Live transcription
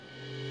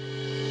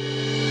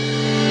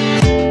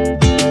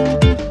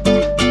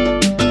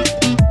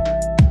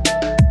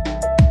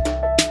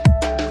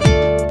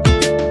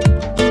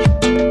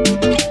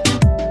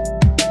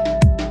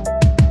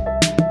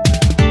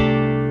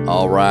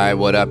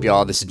up,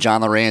 y'all? This is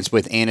John Lawrence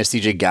with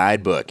Anesthesia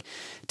Guidebook.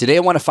 Today, I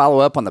want to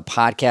follow up on the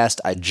podcast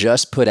I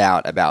just put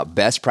out about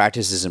best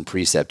practices in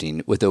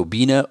precepting with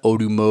Obinna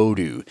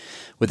Odumodu,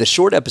 with a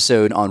short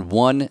episode on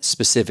one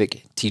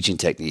specific teaching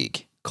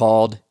technique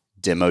called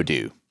Demo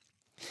Do.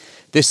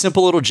 This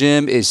simple little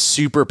gem is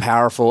super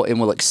powerful and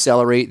will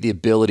accelerate the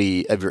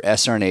ability of your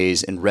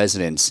SRNAs and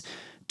residents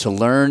to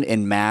learn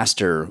and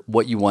master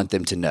what you want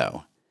them to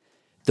know.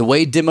 The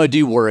way Demo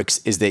Do works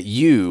is that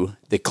you,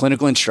 the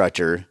clinical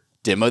instructor,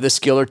 demo the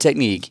skill or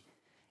technique,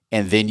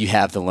 and then you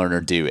have the learner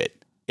do it.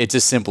 It's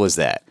as simple as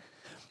that.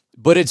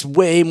 But it's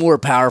way more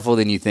powerful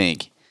than you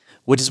think,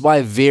 which is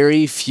why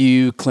very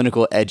few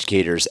clinical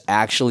educators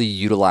actually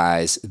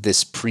utilize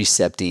this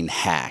precepting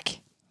hack.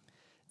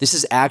 This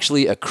is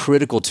actually a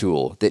critical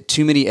tool that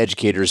too many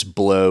educators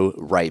blow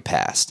right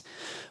past.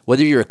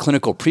 Whether you're a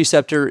clinical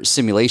preceptor,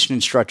 simulation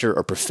instructor,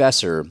 or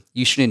professor,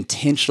 you should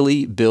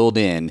intentionally build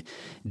in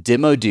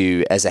Demo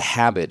Do as a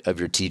habit of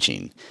your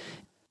teaching.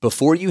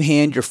 Before you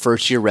hand your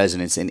first-year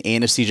residents an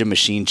anesthesia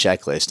machine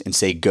checklist and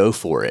say, go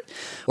for it,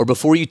 or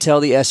before you tell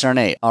the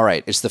SRNA, all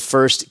right, it's the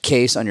first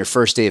case on your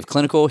first day of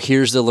clinical,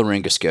 here's the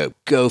laryngoscope,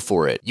 go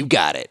for it, you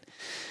got it.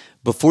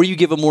 Before you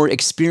give a more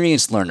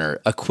experienced learner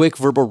a quick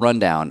verbal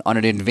rundown on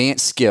an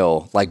advanced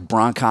skill like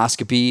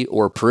bronchoscopy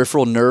or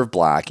peripheral nerve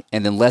block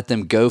and then let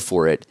them go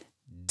for it,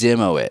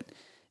 demo it.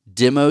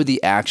 Demo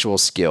the actual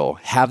skill.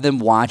 Have them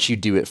watch you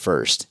do it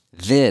first,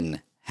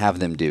 then have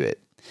them do it.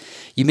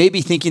 You may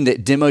be thinking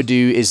that Demo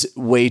Do is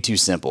way too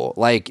simple,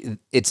 like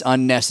it's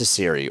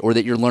unnecessary, or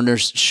that your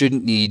learners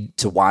shouldn't need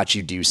to watch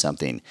you do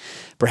something.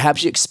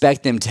 Perhaps you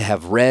expect them to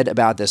have read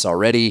about this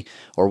already,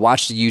 or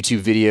watched a YouTube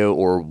video,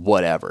 or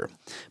whatever.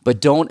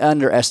 But don't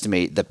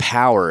underestimate the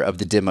power of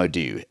the Demo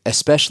Do,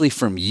 especially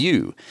from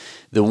you,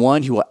 the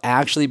one who will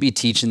actually be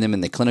teaching them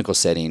in the clinical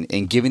setting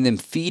and giving them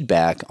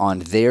feedback on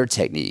their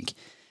technique.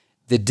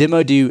 The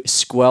Demo Do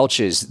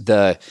squelches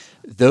the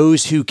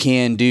those who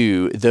can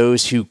do,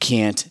 those who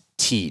can't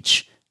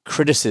teach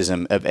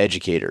criticism of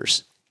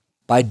educators.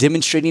 By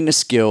demonstrating a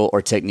skill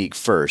or technique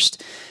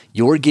first,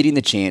 you're getting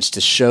the chance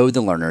to show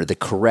the learner the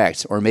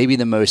correct or maybe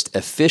the most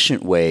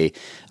efficient way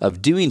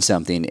of doing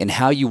something and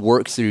how you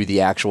work through the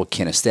actual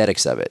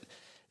kinesthetics of it.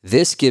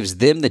 This gives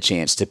them the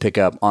chance to pick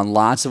up on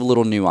lots of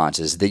little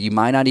nuances that you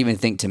might not even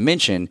think to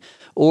mention,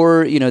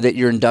 or that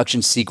your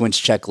induction sequence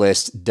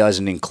checklist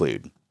doesn't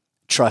include.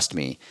 Trust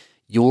me,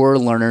 your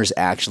learners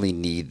actually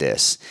need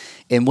this.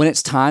 And when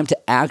it's time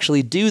to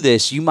actually do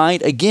this, you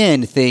might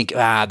again think,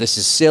 this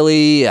is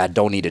silly, I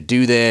don't need to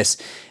do this.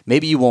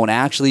 Maybe you won't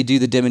actually do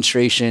the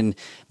demonstration.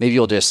 Maybe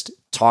you'll just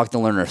talk the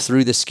learner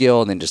through the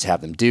skill and then just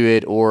have them do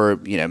it. Or,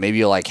 maybe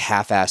you'll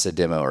half-ass a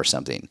demo or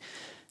something.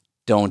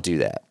 Don't do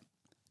that.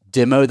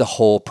 Demo the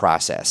whole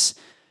process.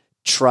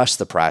 Trust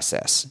the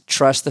process.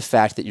 Trust the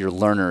fact that your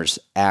learners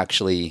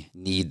actually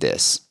need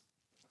this.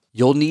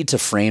 You'll need to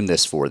frame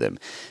this for them.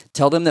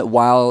 Tell them that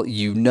while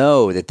you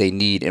know that they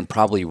need and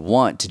probably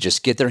want to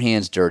just get their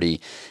hands dirty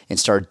and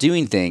start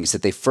doing things,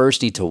 that they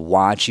first need to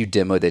watch you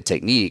demo the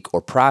technique or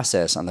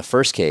process on the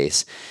first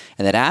case,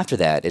 and that after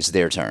that, it's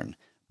their turn.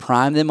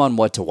 Prime them on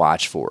what to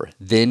watch for,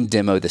 then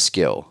demo the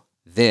skill,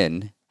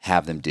 then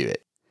have them do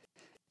it.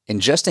 And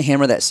just to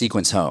hammer that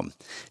sequence home,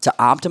 to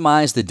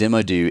optimize the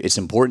Demo Do, it's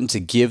important to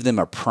give them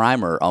a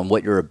primer on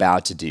what you're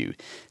about to do.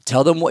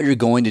 Tell them what you're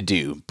going to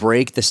do,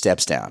 break the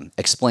steps down,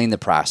 explain the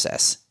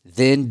process,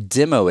 then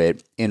demo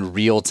it in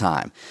real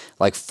time,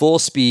 like full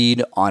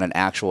speed on an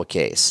actual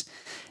case.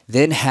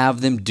 Then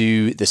have them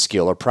do the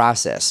skill or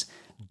process.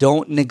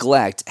 Don't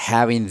neglect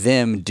having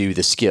them do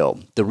the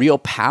skill. The real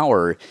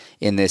power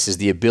in this is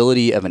the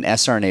ability of an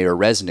SRNA or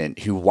resident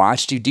who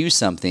watched you do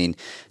something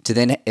to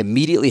then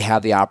immediately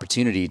have the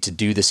opportunity to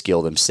do the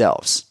skill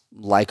themselves,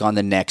 like on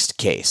the next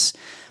case.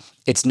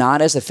 It's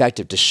not as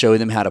effective to show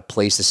them how to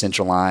place the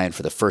central line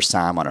for the first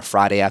time on a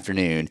Friday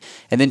afternoon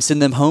and then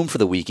send them home for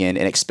the weekend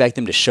and expect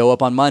them to show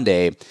up on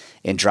Monday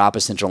and drop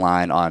a central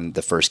line on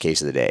the first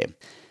case of the day.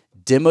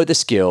 Demo the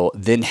skill,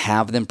 then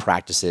have them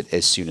practice it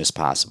as soon as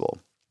possible.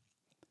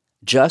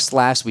 Just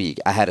last week,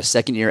 I had a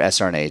second-year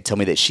SRNA tell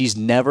me that she's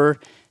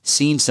never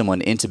seen someone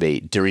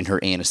intubate during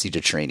her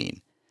anesthesia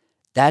training.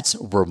 That's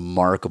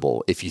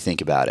remarkable if you think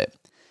about it.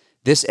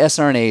 This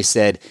SRNA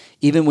said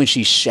even when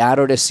she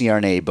shadowed a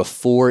CRNA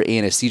before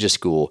anesthesia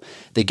school,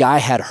 the guy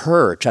had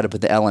her try to put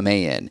the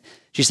LMA in.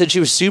 She said she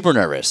was super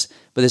nervous,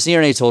 but the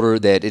CRNA told her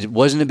that it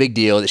wasn't a big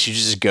deal, that she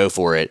should just go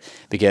for it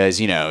because,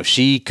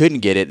 she couldn't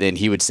get it, then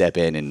he would step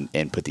in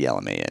and put the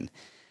LMA in.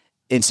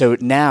 And so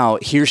now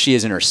here she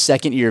is in her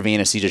second year of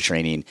anesthesia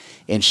training,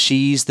 and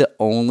she's the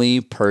only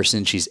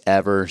person she's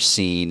ever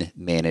seen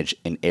manage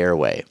an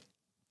airway.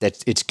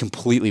 It's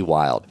completely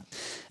wild.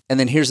 And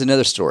then here's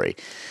another story.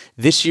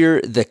 This year,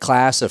 the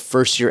class of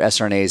first-year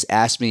SRNAs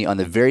asked me on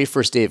the very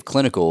first day of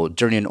clinical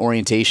during an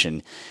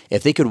orientation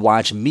if they could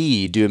watch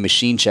me do a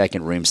machine check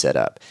and room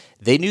setup.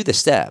 They knew the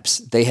steps.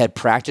 They had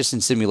practiced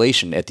in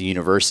simulation at the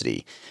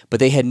university, but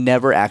they had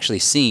never actually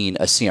seen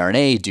a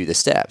CRNA do the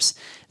steps.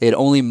 They had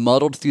only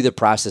muddled through the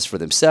process for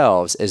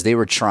themselves as they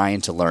were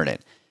trying to learn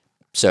it.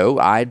 So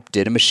I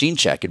did a machine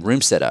check and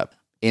room setup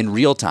in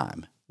real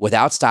time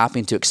without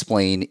stopping to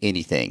explain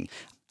anything.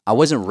 I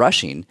wasn't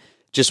rushing,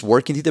 just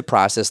working through the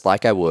process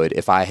like I would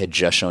if I had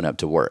just shown up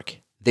to work.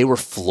 They were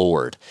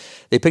floored.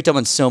 They picked up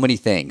on so many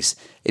things.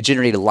 It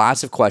generated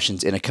lots of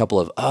questions and a couple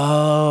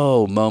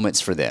of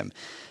moments for them.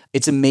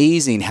 It's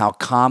amazing how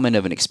common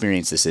of an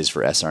experience this is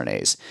for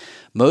SRNAs.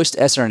 Most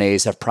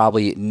SRNAs have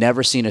probably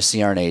never seen a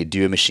CRNA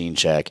do a machine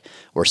check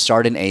or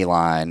start an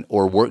A-line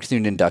or work through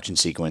an induction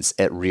sequence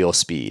at real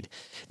speed.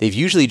 They've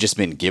usually just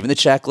been given the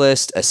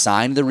checklist,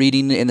 assigned the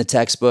reading in the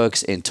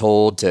textbooks, and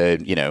told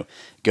to,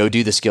 go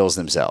do the skills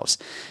themselves.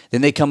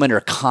 Then they come under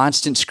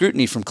constant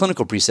scrutiny from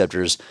clinical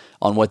preceptors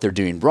on what they're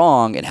doing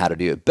wrong and how to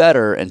do it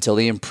better until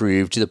they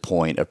improve to the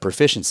point of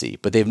proficiency.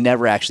 But they've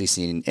never actually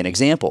seen an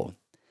example.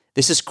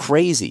 This is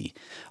crazy.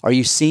 Are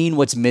you seeing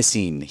what's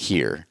missing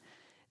here?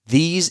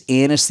 These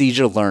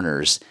anesthesia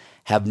learners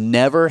have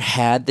never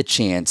had the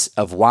chance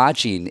of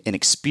watching an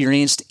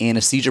experienced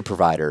anesthesia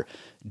provider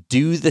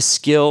do the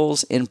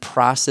skills and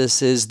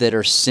processes that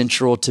are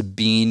central to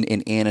being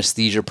an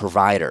anesthesia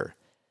provider.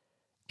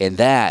 And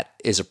that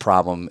is a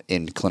problem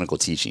in clinical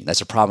teaching.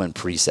 That's a problem in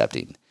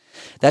precepting.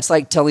 That's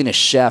like telling a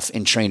chef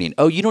in training,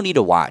 you don't need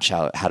to watch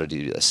how to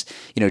do this.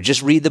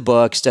 Just read the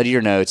book, study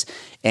your notes,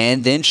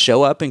 and then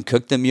show up and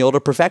cook the meal to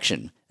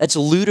perfection. That's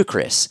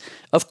ludicrous.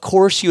 Of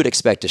course you would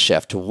expect a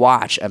chef to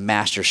watch a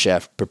master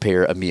chef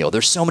prepare a meal.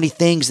 There's so many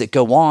things that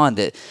go on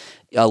that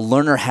a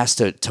learner has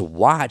to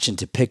watch and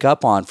to pick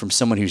up on from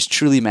someone who's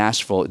truly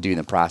masterful at doing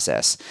the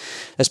process.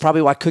 That's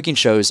probably why cooking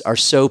shows are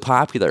so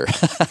popular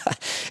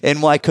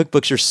and why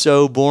cookbooks are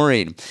so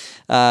boring.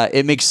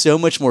 It makes so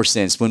much more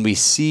sense when we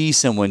see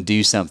someone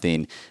do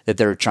something that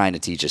they're trying to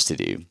teach us to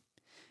do.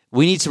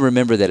 We need to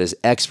remember that as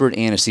expert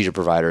anesthesia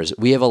providers,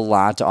 we have a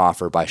lot to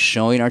offer by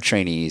showing our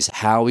trainees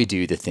how we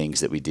do the things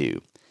that we do.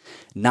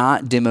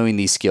 Not demoing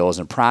these skills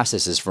and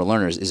processes for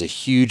learners is a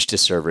huge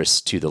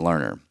disservice to the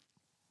learner.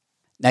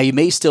 Now, you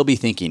may still be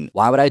thinking,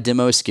 why would I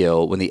demo a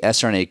skill when the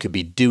SRNA could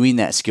be doing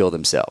that skill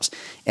themselves?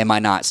 Am I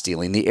not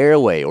stealing the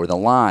airway or the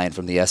line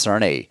from the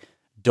SRNA?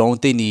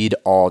 Don't they need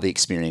all the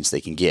experience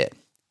they can get?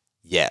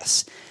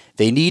 Yes,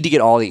 they need to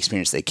get all the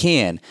experience they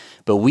can,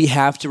 but we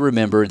have to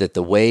remember that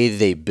the way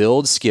they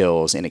build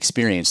skills and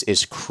experience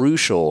is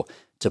crucial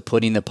to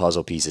putting the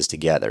puzzle pieces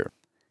together.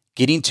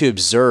 Getting to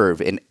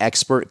observe an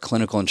expert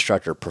clinical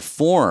instructor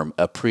perform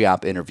a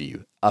pre-op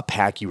interview, a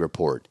PACU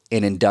report,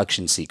 an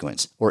induction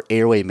sequence, or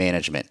airway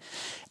management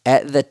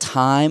at the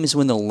times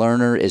when the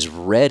learner is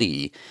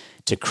ready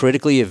to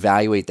critically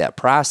evaluate that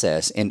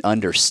process and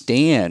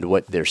understand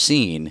what they're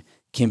seeing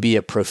can be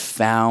a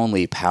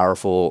profoundly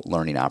powerful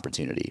learning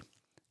opportunity.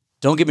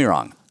 Don't get me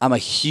wrong, I'm a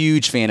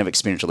huge fan of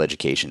experiential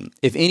education.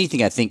 If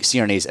anything, I think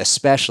CRNAs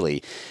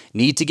especially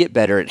need to get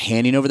better at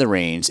handing over the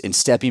reins and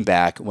stepping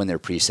back when they're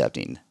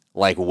precepting,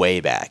 like way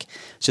back,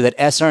 so that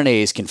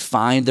SRNAs can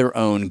find their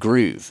own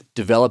groove,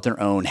 develop their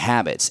own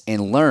habits,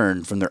 and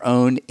learn from their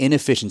own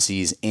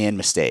inefficiencies and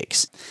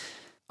mistakes.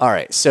 All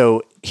right,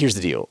 so here's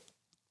the deal.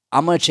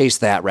 I'm going to chase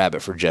that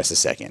rabbit for just a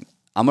second.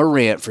 I'm going to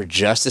rant for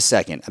just a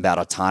second about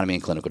autonomy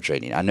in clinical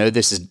training. I know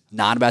this is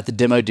not about the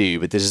demo do,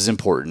 but this is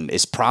important.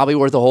 It's probably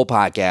worth a whole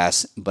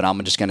podcast, but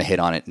I'm just going to hit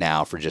on it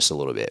now for just a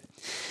little bit.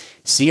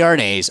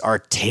 CRNAs are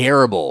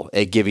terrible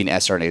at giving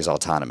SRNAs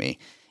autonomy,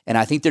 and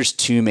I think there's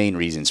two main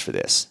reasons for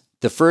this.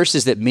 The first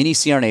is that many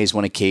CRNAs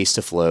want a case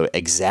to flow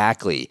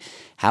exactly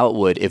how it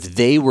would if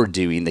they were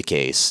doing the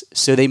case.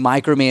 So they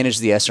micromanage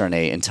the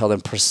SRNA and tell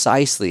them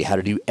precisely how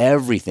to do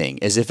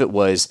everything as if it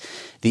was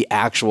the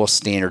actual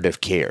standard of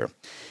care.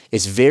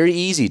 It's very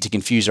easy to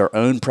confuse our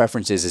own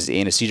preferences as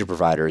anesthesia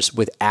providers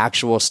with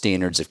actual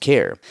standards of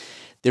care.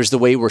 There's the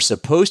way we're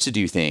supposed to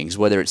do things,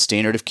 whether it's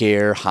standard of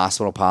care,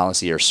 hospital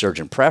policy, or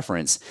surgeon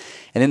preference.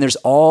 And then there's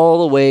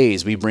all the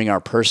ways we bring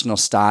our personal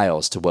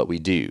styles to what we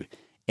do.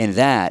 And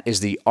that is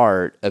the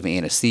art of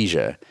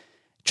anesthesia.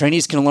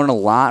 Trainees can learn a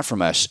lot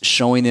from us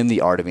showing them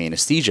the art of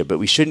anesthesia, but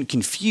we shouldn't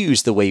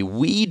confuse the way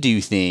we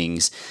do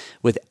things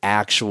with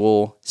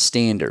actual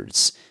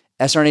standards.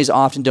 SRNAs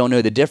often don't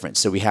know the difference,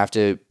 so we have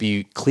to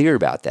be clear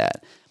about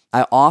that.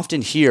 I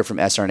often hear from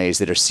SRNAs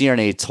that a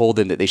CRNA told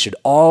them that they should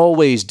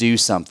always do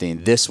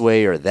something this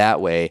way or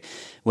that way,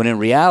 when in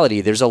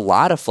reality, there's a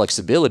lot of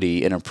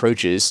flexibility in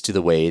approaches to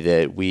the way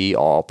that we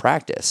all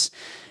practice.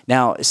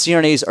 Now,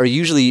 CRNAs are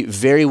usually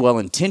very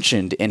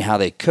well-intentioned in how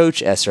they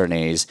coach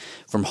SRNAs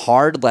from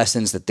hard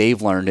lessons that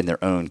they've learned in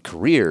their own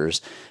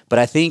careers, but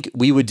I think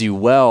we would do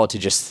well to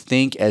just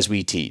think as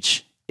we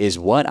teach. Is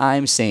what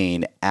I'm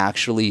saying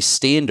actually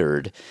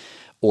standard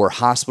or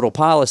hospital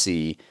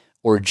policy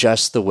or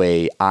just the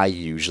way I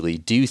usually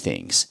do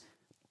things?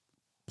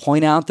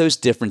 Point out those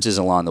differences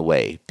along the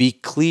way. Be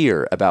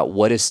clear about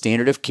what is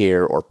standard of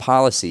care or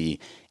policy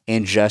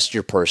and just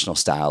your personal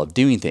style of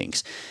doing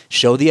things.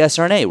 Show the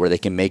SRNA where they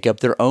can make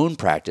up their own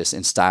practice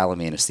and style of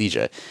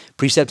anesthesia.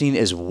 Precepting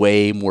is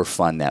way more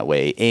fun that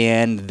way,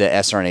 and the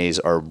SRNAs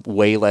are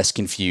way less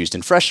confused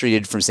and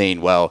frustrated from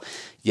saying, well,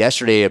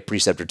 Yesterday, a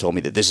preceptor told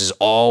me that this is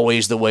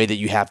always the way that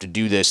you have to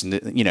do this,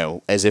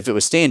 and as if it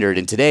was standard.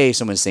 And today,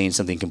 someone's saying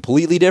something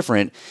completely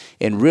different,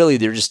 and really,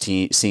 they're just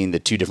seeing the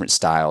two different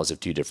styles of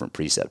two different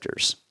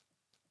preceptors.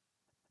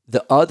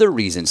 The other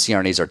reason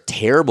CRNAs are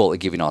terrible at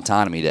giving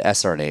autonomy to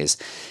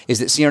SRNAs is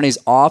that CRNAs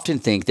often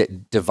think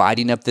that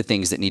dividing up the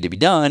things that need to be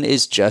done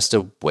is just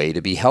a way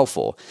to be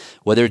helpful.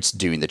 Whether it's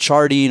doing the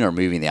charting or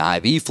moving the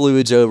IV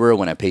fluids over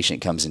when a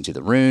patient comes into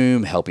the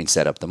room, helping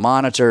set up the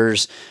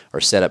monitors or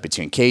set up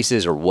between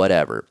cases or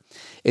whatever.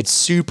 It's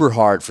super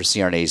hard for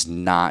CRNAs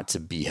not to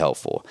be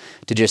helpful,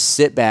 to just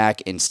sit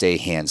back and stay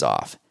hands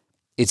off.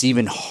 It's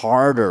even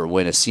harder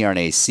when a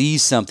CRNA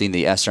sees something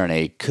the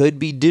SRNA could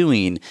be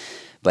doing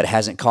but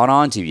hasn't caught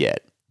on to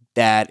yet.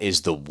 That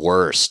is the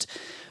worst.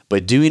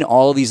 But doing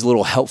all these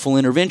little helpful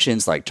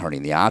interventions like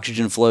turning the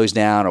oxygen flows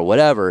down or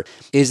whatever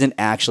isn't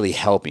actually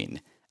helping.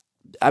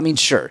 I mean,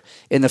 sure,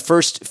 in the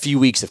first few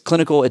weeks of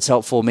clinical, it's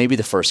helpful, maybe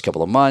the first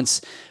couple of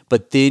months,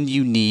 but then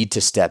you need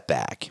to step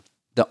back.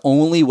 The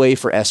only way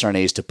for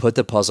SRNAs to put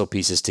the puzzle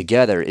pieces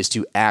together is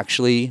to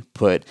actually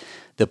put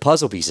the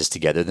puzzle pieces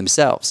together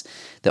themselves.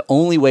 The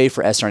only way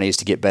for SRNAs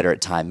to get better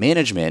at time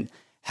management,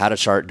 how to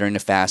chart during a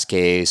fast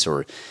case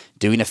or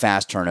doing a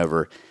fast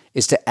turnover,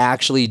 is to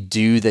actually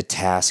do the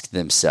task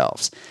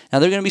themselves. Now,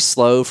 they're going to be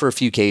slow for a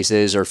few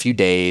cases or a few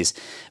days,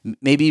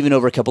 maybe even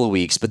over a couple of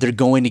weeks, but they're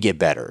going to get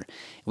better.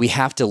 We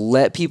have to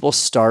let people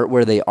start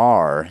where they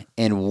are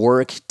and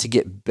work to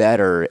get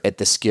better at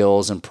the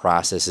skills and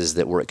processes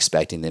that we're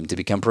expecting them to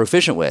become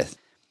proficient with.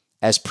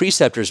 As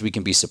preceptors, we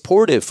can be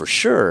supportive for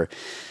sure,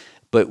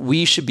 but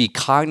we should be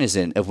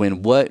cognizant of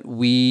when what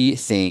we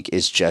think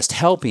is just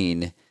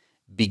helping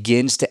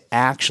begins to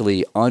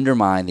actually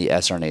undermine the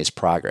SRNA's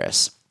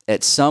progress.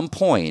 At some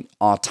point,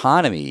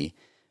 autonomy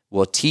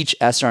will teach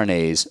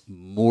SRNAs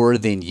more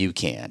than you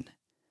can.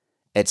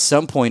 At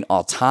some point,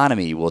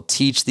 autonomy will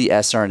teach the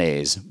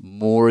SRNAs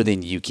more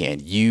than you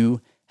can.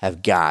 You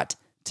have got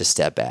to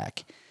step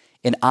back.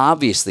 And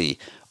obviously,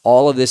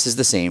 all of this is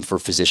the same for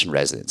physician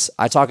residents.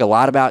 I talk a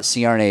lot about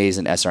CRNAs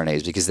and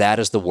SRNAs because that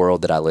is the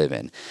world that I live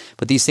in.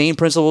 But these same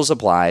principles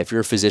apply if you're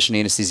a physician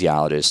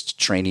anesthesiologist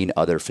training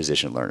other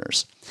physician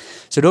learners.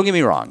 So don't get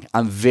me wrong,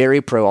 I'm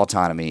very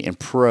pro-autonomy and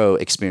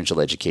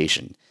pro-experiential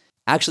education.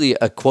 Actually,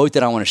 a quote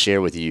that I want to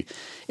share with you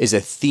is a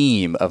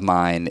theme of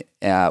mine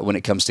when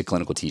it comes to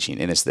clinical teaching,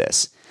 and it's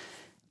this: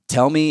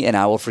 tell me and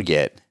I will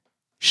forget,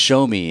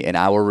 show me and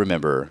I will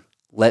remember,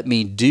 let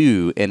me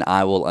do and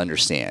I will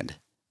understand.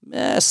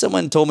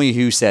 Someone told me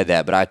who said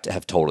that, but I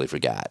have totally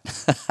forgot.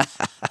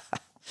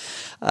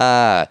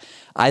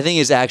 I think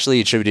it's actually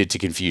attributed to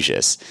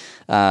Confucius.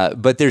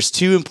 But there's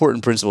two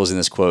important principles in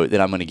this quote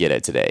that I'm going to get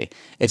at today.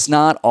 It's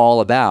not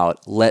all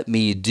about let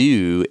me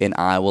do and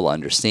I will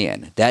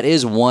understand. That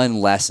is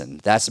one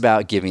lesson. That's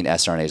about giving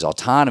SRNAs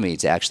autonomy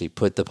to actually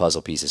put the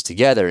puzzle pieces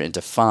together and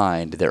to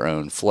find their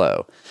own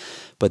flow.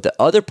 But the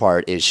other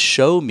part is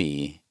show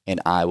me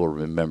and I will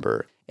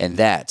remember. And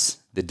that's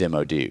the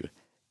demo do.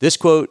 This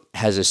quote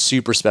has a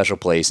super special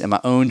place in my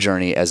own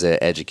journey as an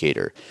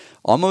educator.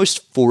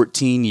 Almost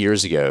 14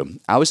 years ago,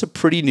 I was a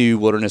pretty new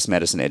wilderness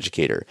medicine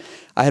educator.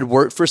 I had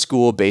worked for a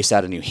school based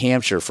out of New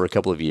Hampshire for a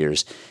couple of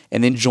years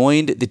and then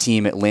joined the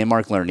team at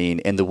Landmark Learning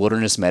and the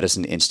Wilderness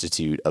Medicine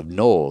Institute of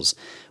Knowles,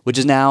 which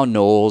is now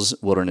Knowles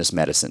Wilderness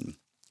Medicine.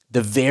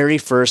 The very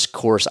first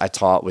course I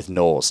taught with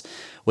Knowles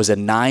was a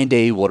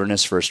 9-day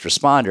wilderness first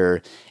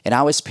responder, and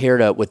I was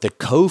paired up with the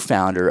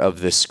co-founder of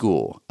this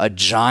school, a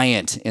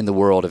giant in the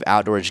world of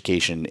outdoor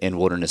education and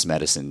wilderness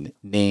medicine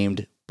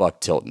named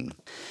Buck Tilton.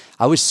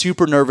 I was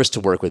super nervous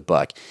to work with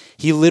Buck.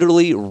 He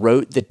literally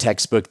wrote the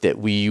textbook that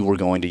we were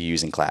going to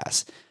use in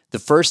class. The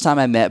first time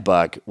I met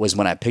Buck was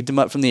when I picked him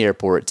up from the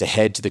airport to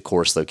head to the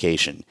course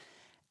location.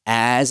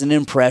 As an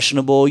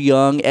impressionable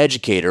young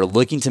educator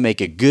looking to make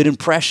a good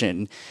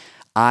impression,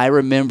 I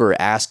remember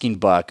asking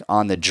Buck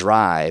on the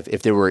drive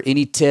if there were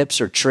any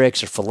tips or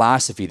tricks or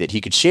philosophy that he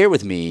could share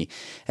with me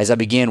as I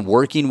began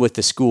working with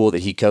the school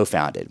that he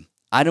co-founded.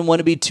 I didn't want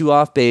to be too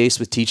off base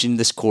with teaching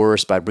this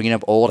course by bringing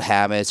up old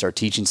habits or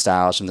teaching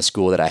styles from the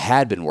school that I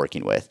had been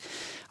working with.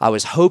 I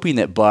was hoping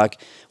that Buck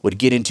would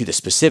get into the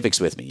specifics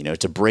with me,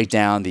 to break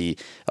down the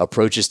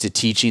approaches to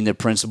teaching the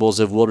principles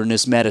of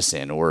wilderness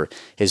medicine or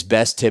his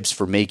best tips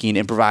for making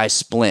improvised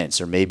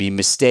splints or maybe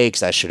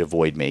mistakes I should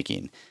avoid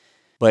making.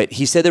 But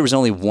he said there was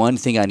only one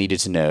thing I needed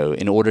to know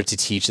in order to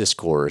teach this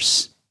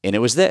course, and it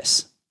was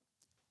this: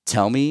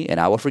 tell me and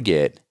I will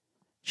forget,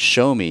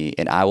 show me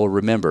and I will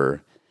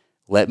remember,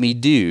 let me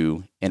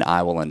do and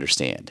I will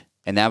understand.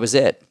 And that was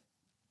it.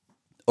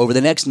 Over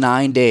the next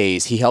 9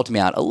 days, he helped me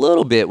out a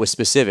little bit with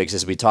specifics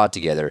as we taught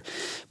together,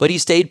 but he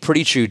stayed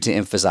pretty true to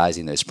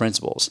emphasizing those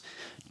principles.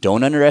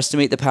 Don't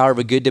underestimate the power of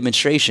a good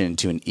demonstration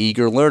to an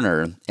eager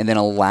learner, and then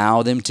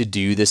allow them to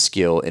do the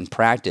skill in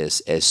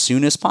practice as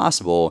soon as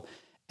possible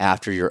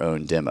after your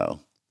own demo.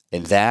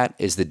 And that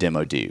is the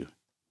demo do.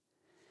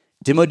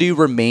 DemoDo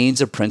remains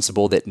a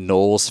principle that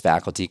Knowles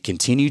faculty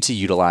continue to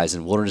utilize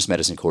in wilderness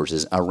medicine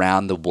courses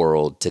around the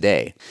world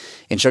today.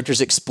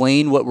 Instructors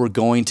explain what we're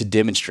going to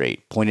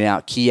demonstrate, pointing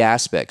out key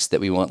aspects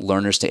that we want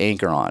learners to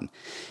anchor on.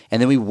 And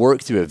then we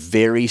work through a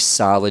very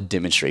solid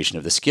demonstration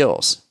of the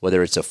skills,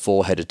 whether it's a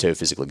full head-to-toe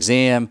physical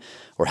exam,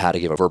 or how to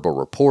give a verbal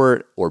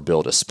report, or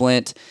build a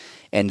splint.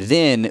 And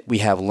then we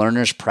have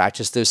learners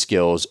practice those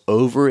skills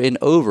over and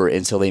over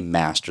until they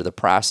master the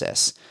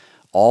process,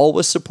 all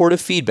with supportive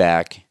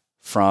feedback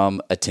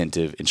from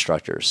attentive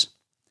instructors.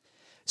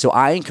 So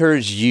I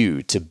encourage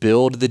you to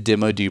build the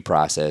DemoDo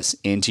process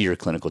into your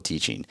clinical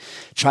teaching.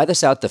 Try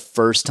this out the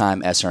first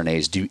time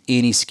SRNAs do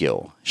any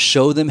skill.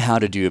 Show them how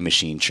to do a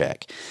machine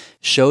check.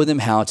 Show them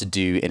how to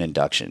do an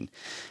induction.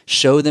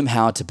 Show them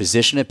how to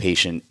position a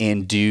patient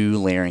and do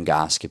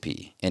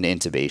laryngoscopy and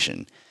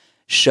intubation.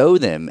 Show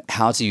them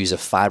how to use a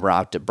fiber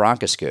optic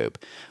bronchoscope,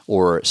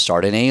 or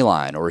start an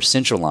A-line or a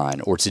central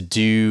line, or to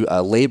do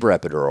a labor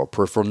epidural,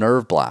 peripheral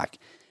nerve block.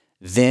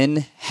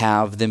 Then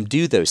have them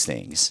do those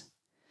things.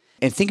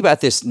 And think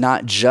about this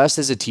not just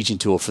as a teaching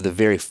tool for the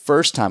very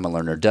first time a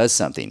learner does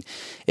something.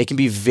 It can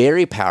be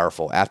very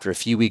powerful after a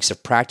few weeks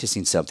of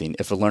practicing something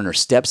if a learner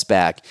steps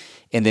back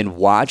and then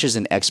watches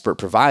an expert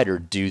provider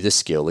do the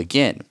skill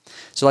again.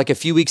 So like a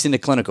few weeks into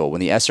clinical,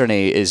 when the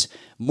SRNA is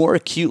more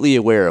acutely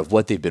aware of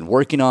what they've been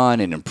working on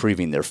and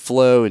improving their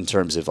flow in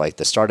terms of like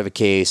the start of a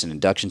case and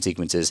induction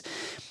sequences,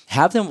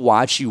 have them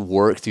watch you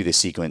work through the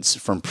sequence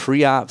from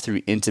pre-op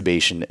through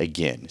intubation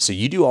again. So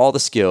you do all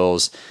the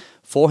skills,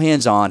 full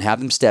hands-on,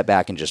 have them step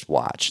back and just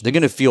watch. They're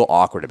going to feel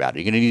awkward about it.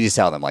 You're going to need to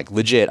tell them, like,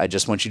 legit, I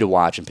just want you to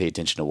watch and pay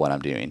attention to what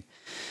I'm doing.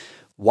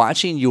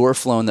 Watching your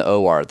flow in the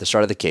OR at the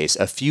start of the case,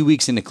 a few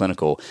weeks into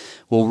clinical,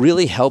 will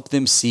really help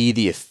them see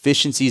the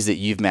efficiencies that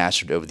you've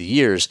mastered over the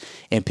years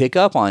and pick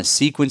up on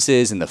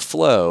sequences and the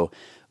flow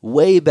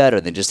way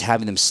better than just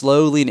having them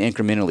slowly and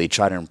incrementally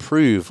try to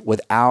improve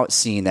without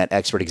seeing that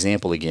expert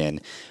example again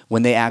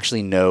when they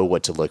actually know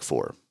what to look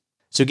for.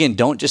 So again,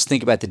 don't just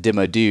think about the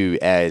DemoDo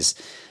as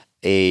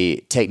a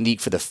technique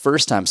for the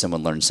first time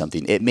someone learns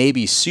something. It may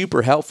be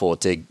super helpful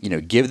to,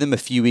 give them a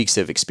few weeks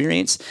of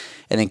experience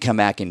and then come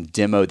back and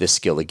demo this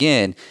skill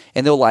again,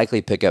 and they'll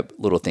likely pick up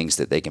little things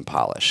that they can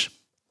polish.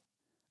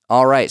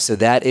 All right, so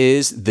that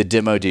is the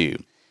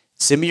DemoDo.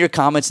 Send me your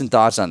comments and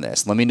thoughts on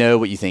this. Let me know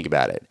what you think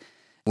about it.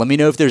 Let me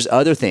know if there's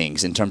other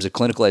things in terms of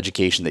clinical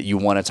education that you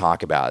want to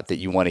talk about, that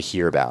you want to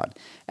hear about.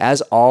 As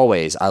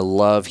always, I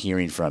love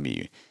hearing from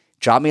you.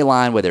 Drop me a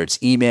line, whether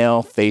it's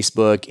email,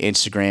 Facebook,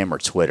 Instagram, or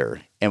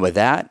Twitter. And with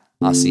that,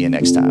 I'll see you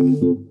next time.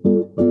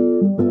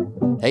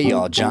 Hey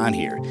y'all, John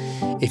here.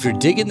 If you're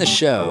digging the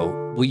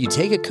show, will you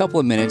take a couple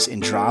of minutes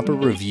and drop a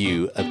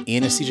review of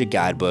Anesthesia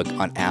Guidebook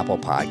on Apple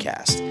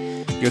Podcast?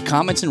 Your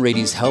comments and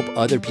ratings help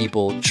other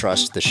people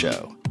trust the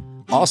show.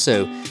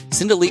 Also,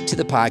 send a link to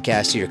the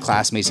podcast to your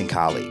classmates and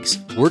colleagues.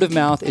 Word of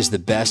mouth is the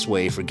best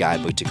way for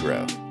Guidebook to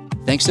grow.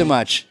 Thanks so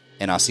much,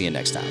 and I'll see you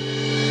next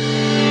time.